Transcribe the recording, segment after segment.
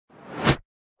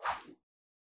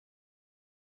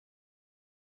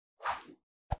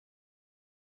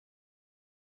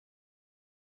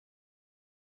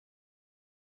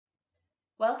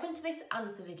Welcome to this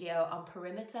answer video on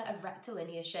perimeter of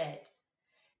rectilinear shapes.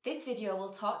 This video will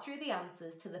talk through the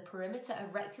answers to the perimeter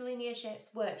of rectilinear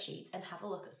shapes worksheet and have a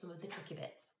look at some of the tricky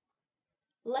bits.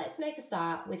 Let's make a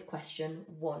start with question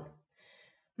 1.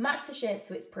 Match the shape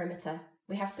to its perimeter.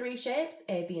 We have 3 shapes,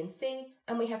 A, B and C,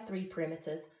 and we have 3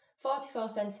 perimeters, 44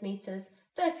 centimetres,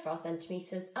 34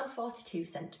 centimetres and 42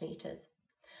 centimetres.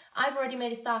 I've already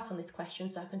made a start on this question,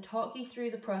 so I can talk you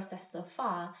through the process so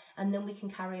far and then we can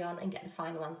carry on and get the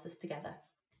final answers together.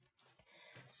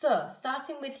 So,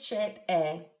 starting with shape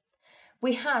A,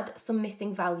 we had some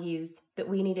missing values that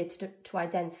we needed to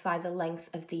identify the length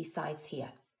of these sides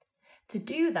here. To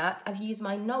do that, I've used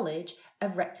my knowledge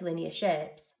of rectilinear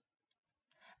shapes.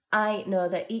 I know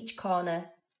that each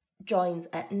corner joins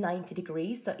at 90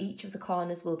 degrees, so each of the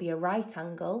corners will be a right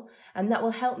angle, and that will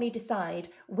help me decide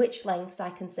which lengths I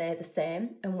can say the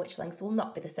same and which lengths will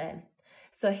not be the same.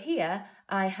 So here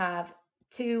I have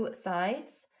 2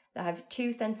 sides that have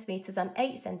 2 centimetres and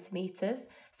 8 centimetres,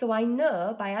 so I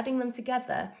know by adding them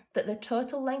together that the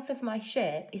total length of my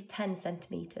shape is 10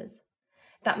 centimetres.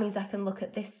 That means I can look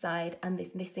at this side and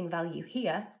this missing value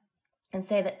here and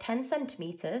say that 10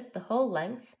 centimetres, the whole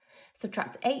length,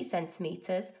 subtract 8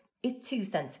 centimetres is 2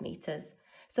 centimetres.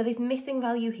 So this missing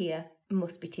value here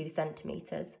must be 2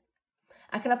 centimetres.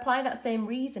 I can apply that same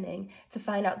reasoning to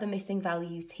find out the missing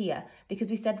values here,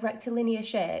 because we said rectilinear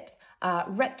shapes are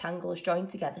rectangles joined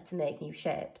together to make new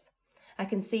shapes. I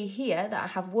can see here that I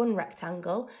have one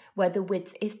rectangle where the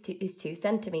width is 2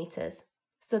 centimetres.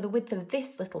 So the width of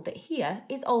this little bit here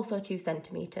is also 2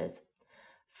 centimetres.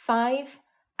 5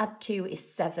 add 2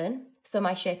 is 7, so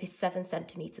my shape is 7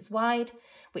 centimetres wide,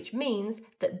 which means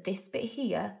that this bit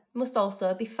here must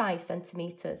also be 5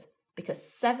 centimetres, because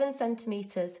 7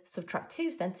 centimetres subtract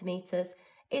 2 centimetres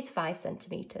is 5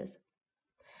 centimetres.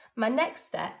 My next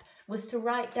step was to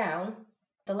write down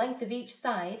the length of each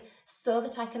side so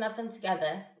that I can add them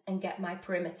together and get my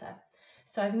perimeter.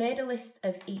 So I've made a list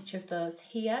of each of those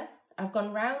here. I've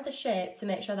gone round the shape to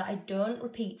make sure that I don't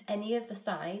repeat any of the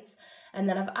sides, and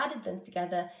then I've added them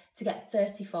together to get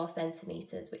 34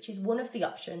 centimetres, which is one of the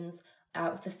options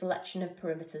out of the selection of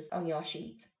perimeters on your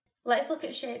sheet. Let's look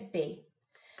at shape B.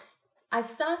 I've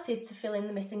started to fill in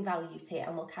the missing values here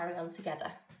and we'll carry on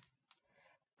together.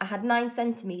 I had 9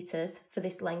 centimetres for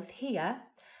this length here,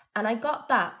 and I got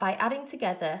that by adding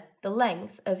together the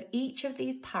length of each of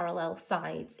these parallel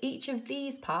sides. Each of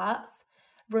these parts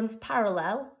runs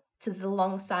parallel to the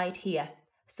long side here.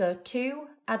 So 2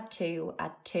 add 2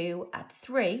 add 2 add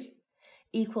 3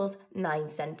 equals 9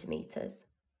 centimetres.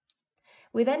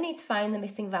 We then need to find the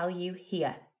missing value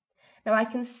here. Now I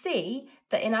can see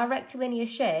that in our rectilinear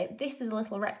shape, this is a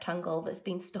little rectangle that's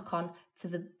been stuck on to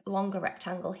the longer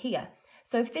rectangle here.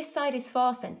 So if this side is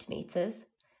 4 centimetres,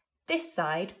 this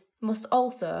side must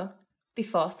also be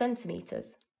 4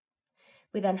 centimetres.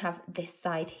 We then have this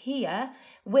side here,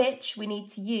 which we need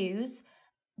to use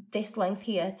this length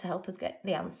here to help us get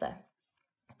the answer.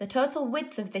 The total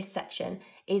width of this section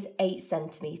is 8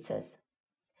 centimetres.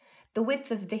 The width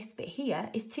of this bit here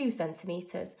is 2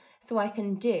 centimetres, so I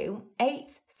can do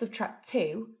 8 subtract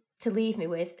 2 to leave me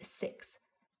with 6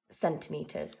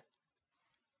 centimetres.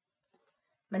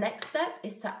 My next step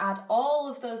is to add all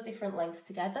of those different lengths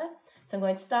together. So I'm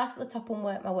going to start at the top and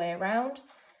work my way around.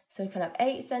 So we can have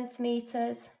 8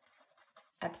 centimetres,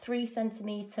 add 3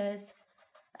 centimetres,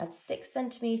 add 6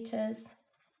 centimetres,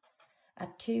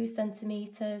 add 2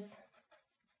 centimetres,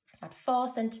 add 4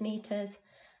 centimetres,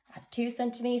 add 2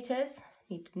 centimetres,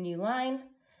 need a new line,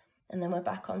 and then we're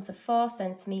back onto 4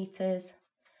 centimetres,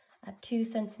 add 2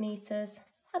 centimetres,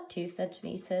 add 2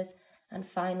 centimetres, and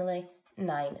finally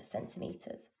 9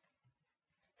 centimetres.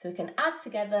 So we can add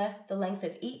together the length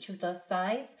of each of those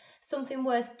sides. Something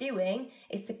worth doing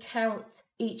is to count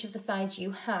each of the sides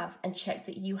you have and check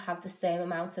that you have the same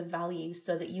amount of values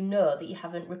so that you know that you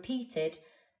haven't repeated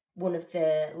one of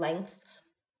the lengths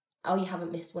or you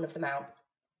haven't missed one of them out.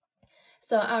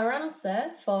 So our answer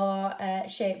for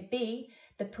shape B,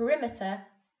 the perimeter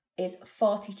is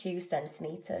 42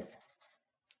 centimetres.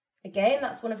 Again,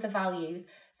 that's one of the values.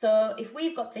 So if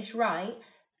we've got this right,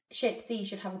 shape C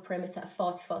should have a perimeter of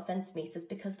 44 centimetres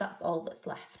because that's all that's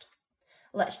left.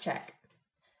 Let's check.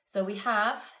 So we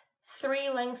have 3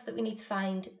 lengths that we need to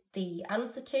find the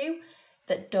answer to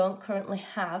that don't currently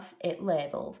have it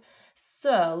labelled.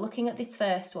 So looking at this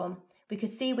first one, we can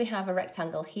see we have a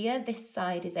rectangle here. This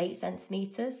side is 8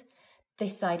 centimetres.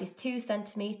 This side is 2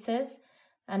 centimetres.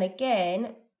 And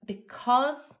again,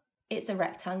 because it's a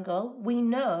rectangle, we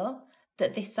know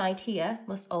that this side here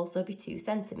must also be 2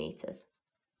 centimetres.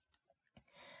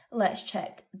 Let's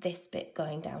check this bit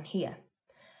going down here.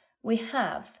 We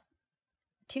have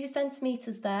 2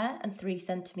 centimetres there and 3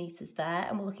 centimetres there,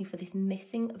 and we're looking for this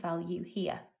missing value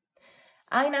here.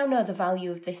 I now know the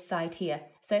value of this side here,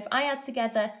 so if I add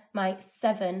together my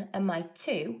 7 and my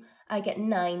 2, I get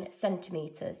 9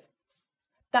 centimetres.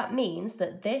 That means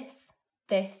that this,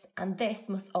 and this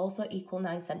must also equal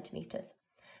 9 centimetres.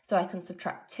 So I can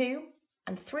subtract 2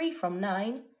 and 3 from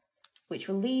 9, which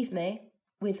will leave me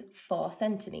with 4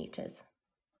 centimetres.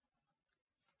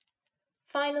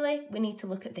 Finally, we need to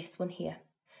look at this one here.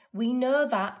 We know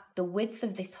that the width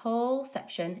of this whole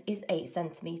section is 8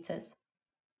 centimetres.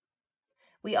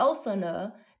 We also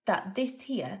know that this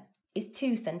here is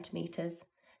 2 centimetres,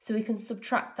 so we can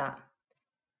subtract that.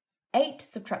 8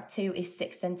 subtract 2 is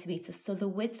 6 centimetres, so the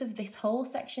width of this whole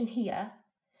section here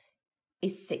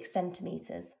is 6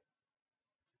 centimetres.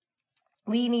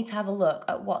 We need to have a look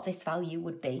at what this value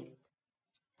would be.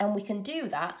 And we can do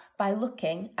that by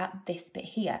looking at this bit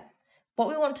here. What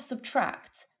we want to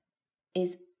subtract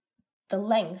is the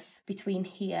length between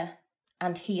here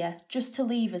and here, just to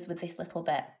leave us with this little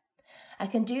bit. I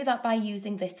can do that by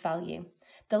using this value.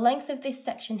 The length of this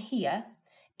section here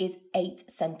is 8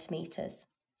 centimetres.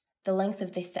 The length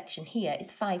of this section here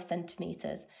is 5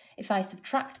 centimetres. If I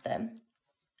subtract them,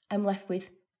 I'm left with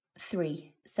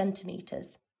 3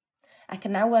 centimetres. I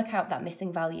can now work out that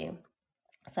missing value.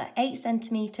 So 8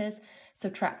 centimetres,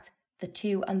 subtract the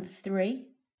 2 and the 3,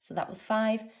 so that was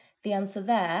 5. The answer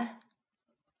there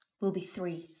will be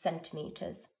 3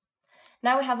 centimetres.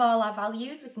 Now we have all our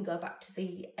values, we can go back to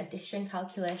the addition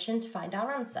calculation to find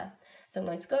our answer. So I'm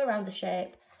going to go around the shape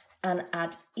and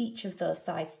add each of those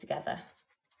sides together.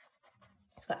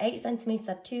 So I've got 8 centimetres,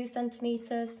 add 2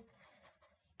 centimetres,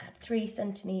 add 3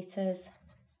 centimetres,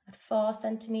 add 4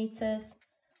 centimetres,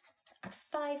 add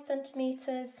 5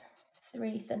 centimetres,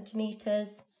 3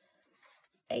 centimetres,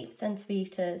 8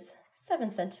 centimetres, 7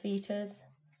 centimetres,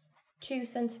 2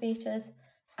 centimetres,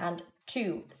 and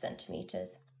 2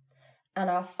 centimetres. And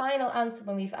our final answer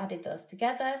when we've added those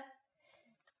together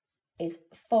is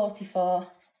 44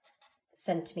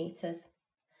 centimetres.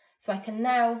 So I can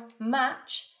now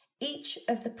match each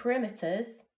of the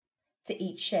perimeters to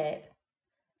each shape.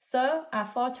 So our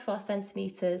 44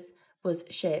 centimetres was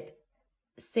shape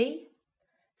C,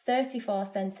 34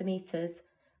 centimetres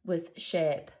was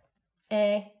shape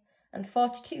A, and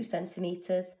 42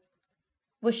 centimetres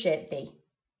was shape B.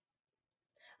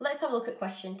 Let's have a look at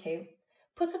question 2.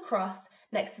 Put a cross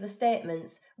next to the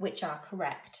statements which are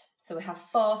correct. So we have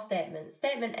 4 statements.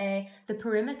 Statement A, the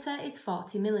perimeter is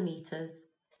 40 millimetres.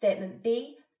 Statement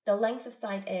B, the length of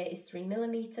side A is 3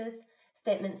 millimetres.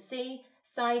 Statement C,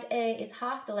 side A is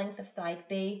half the length of side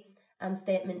B. And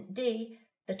statement D,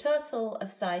 the total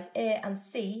of sides A and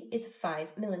C is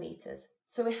 5 millimetres.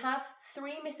 So we have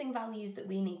 3 missing values that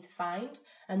we need to find,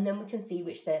 and then we can see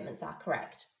which statements are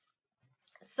correct.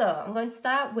 So I'm going to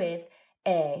start with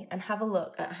A and have a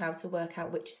look at how to work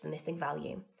out which is the missing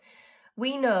value.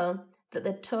 We know that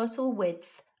the total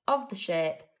width of the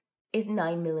shape is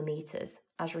 9 millimetres,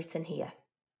 as written here.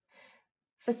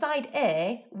 For side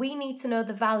A, we need to know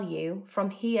the value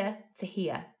from here to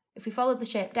here. If we follow the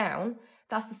shape down,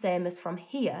 that's the same as from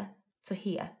here to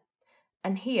here.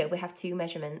 And here we have 2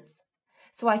 measurements.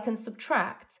 So I can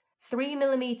subtract 3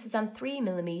 millimetres and 3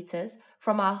 millimetres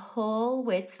from our whole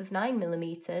width of 9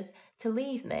 millimetres to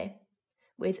leave me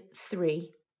with 3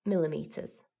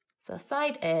 millimetres. So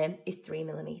side A is 3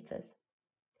 millimetres.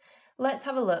 Let's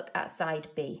have a look at side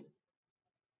B.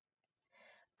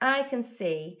 I can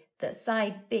see that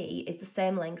side B is the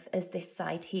same length as this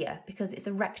side here because it's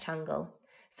a rectangle.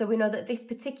 So we know that this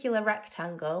particular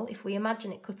rectangle, if we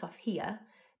imagine it cut off here,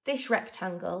 this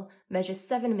rectangle measures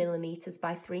 7 millimetres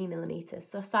by 3 millimetres.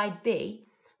 So side B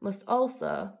must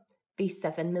also be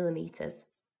 7 millimetres.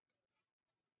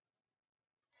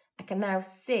 I can now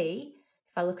see,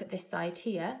 if I look at this side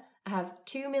here, I have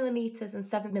 2 millimetres and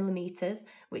 7 millimetres,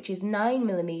 which is 9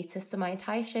 millimetres. So my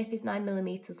entire shape is 9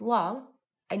 millimetres long.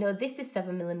 I know this is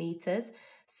 7 millimetres.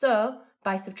 So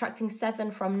by subtracting 7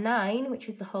 from 9, which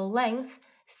is the whole length,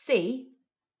 C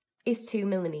is 2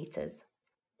 millimetres.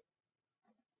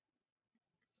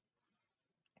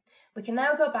 We can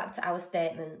now go back to our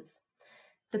statements.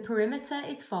 The perimeter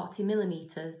is 40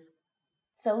 millimetres.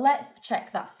 So let's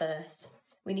check that first.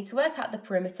 We need to work out the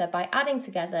perimeter by adding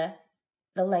together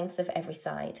the length of every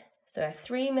side. So I have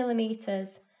 3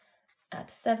 millimetres, add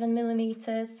 7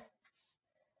 millimetres,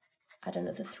 add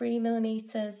another 3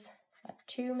 millimetres, add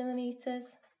 2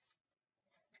 millimetres,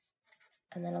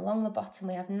 and then along the bottom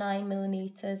we have 9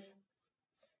 millimetres,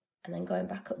 and then going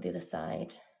back up the other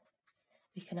side,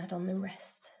 we can add on the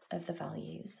rest of the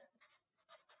values.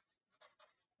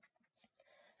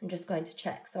 I'm just going to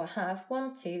check. So I have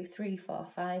 1, 2, 3, 4,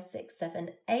 5, 6, 7,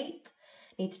 8.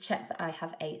 Need to check that I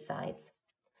have 8 sides.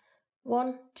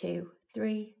 1, 2,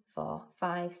 3, 4,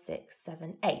 5, 6,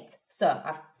 7, 8. So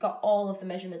I've got all of the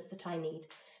measurements that I need.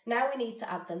 Now we need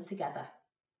to add them together.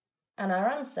 And our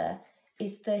answer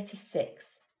is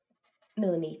 36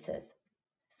 millimetres.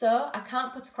 So I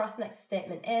can't put a cross next to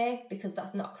statement A because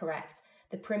that's not correct.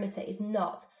 The perimeter is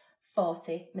not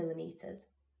 40 millimetres.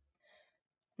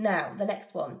 Now, the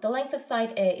next one. The length of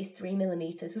side A is 3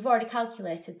 millimetres. We've already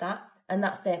calculated that, and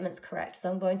that statement's correct. So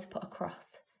I'm going to put a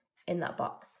cross in that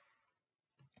box.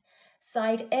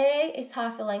 Side A is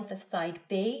half the length of side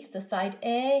B. So side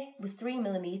A was 3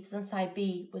 millimetres and side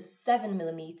B was 7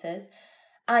 millimetres.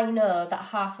 I know that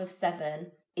half of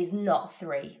 7 is not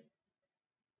 3.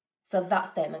 So that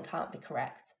statement can't be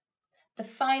correct. The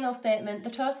final statement, the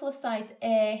total of sides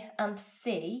A and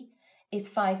C is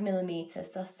 5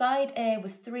 millimetres. So side A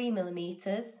was 3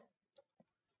 millimetres.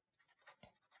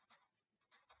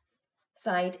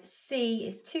 Side C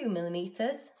is 2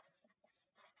 millimetres,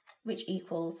 which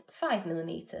equals 5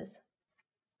 millimetres.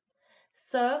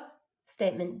 So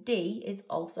statement D is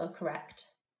also correct.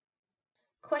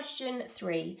 Question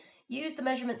 3. Use the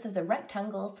measurements of the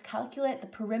rectangles to calculate the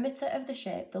perimeter of the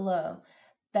shape below.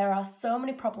 There are so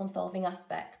many problem-solving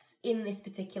aspects in this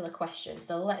particular question,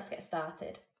 so let's get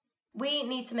started. We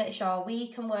need to make sure we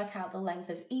can work out the length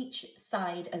of each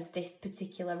side of this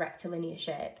particular rectilinear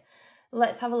shape.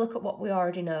 Let's have a look at what we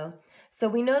already know. So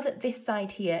we know that this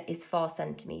side here is 4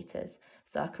 centimetres,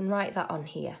 so I can write that on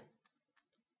here.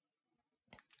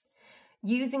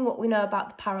 Using what we know about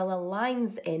the parallel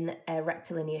lines in a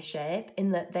rectilinear shape,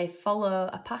 in that they follow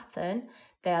a pattern,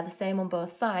 they are the same on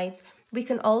both sides, we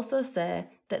can also say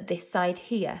that this side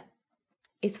here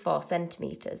is 4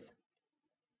 centimetres.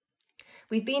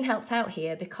 We've been helped out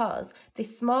here because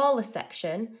this smaller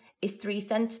section is 3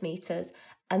 centimetres,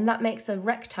 and that makes a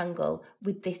rectangle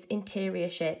with this interior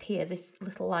shape here, this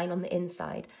little line on the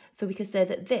inside. So we could say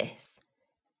that this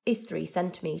is 3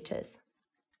 centimetres,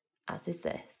 as is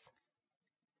this.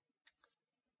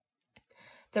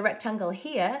 The rectangle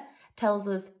here tells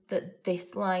us that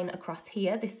this line across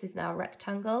here, this is now a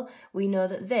rectangle. We know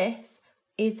that this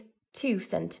is 2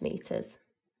 centimetres.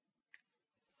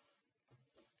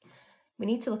 We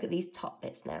need to look at these top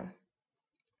bits now.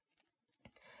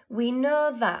 We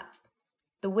know that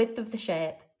the width of the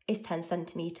shape is 10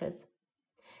 centimetres.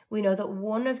 We know that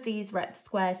one of these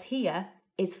squares here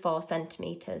is 4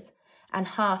 centimetres, and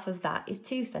half of that is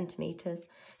 2 centimetres.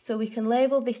 So we can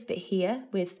label this bit here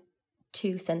with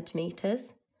 2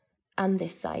 centimetres and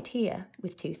this side here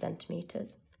with 2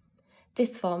 centimetres.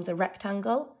 This forms a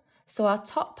rectangle, so our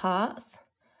top parts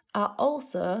are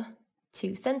also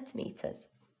 2 centimetres.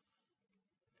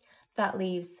 That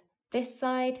leaves this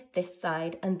side,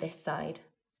 and this side.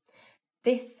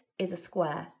 This is a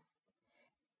square.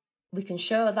 We can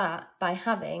show that by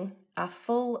having our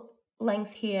full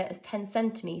length here as 10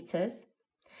 centimetres,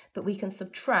 but we can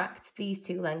subtract these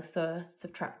two lengths, so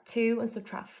subtract 2 and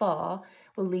subtract 4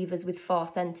 will leave us with 4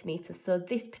 centimetres. So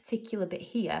this particular bit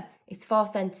here is 4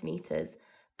 centimetres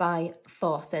by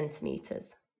 4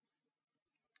 centimetres.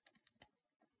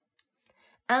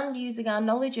 And using our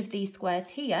knowledge of these squares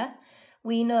here,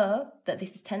 we know that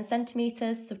this is 10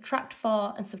 centimetres, subtract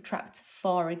 4 and subtract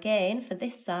 4 again for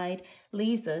this side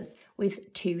leaves us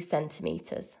with 2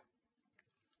 centimetres.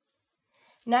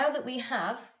 Now that we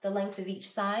have the length of each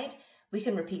side, we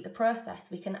can repeat the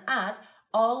process. We can add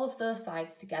all of those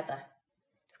sides together.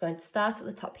 So I'm going to start at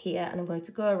the top here and I'm going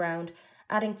to go around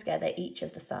adding together each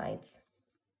of the sides.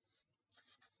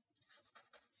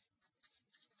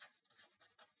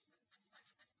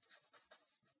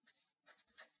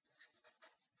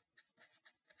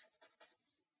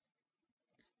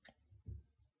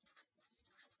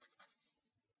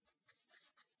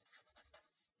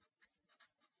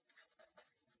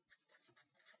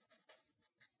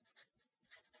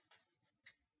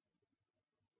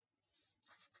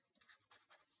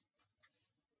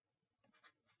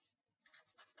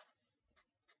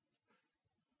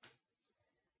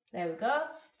 There we go.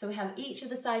 So we have each of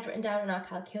the sides written down in our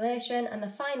calculation, and the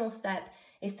final step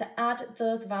is to add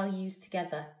those values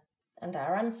together. And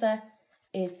our answer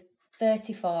is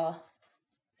 34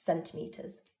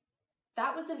 centimetres.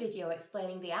 That was a video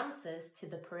explaining the answers to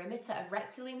the Perimeter of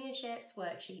Rectilinear Shapes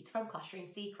worksheet from Classroom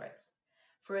Secrets.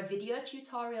 For a video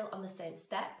tutorial on the same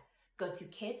step, go to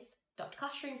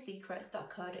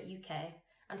kids.classroomsecrets.co.uk,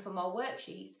 and for more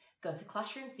worksheets, go to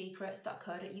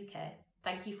classroomsecrets.co.uk.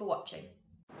 Thank you for watching.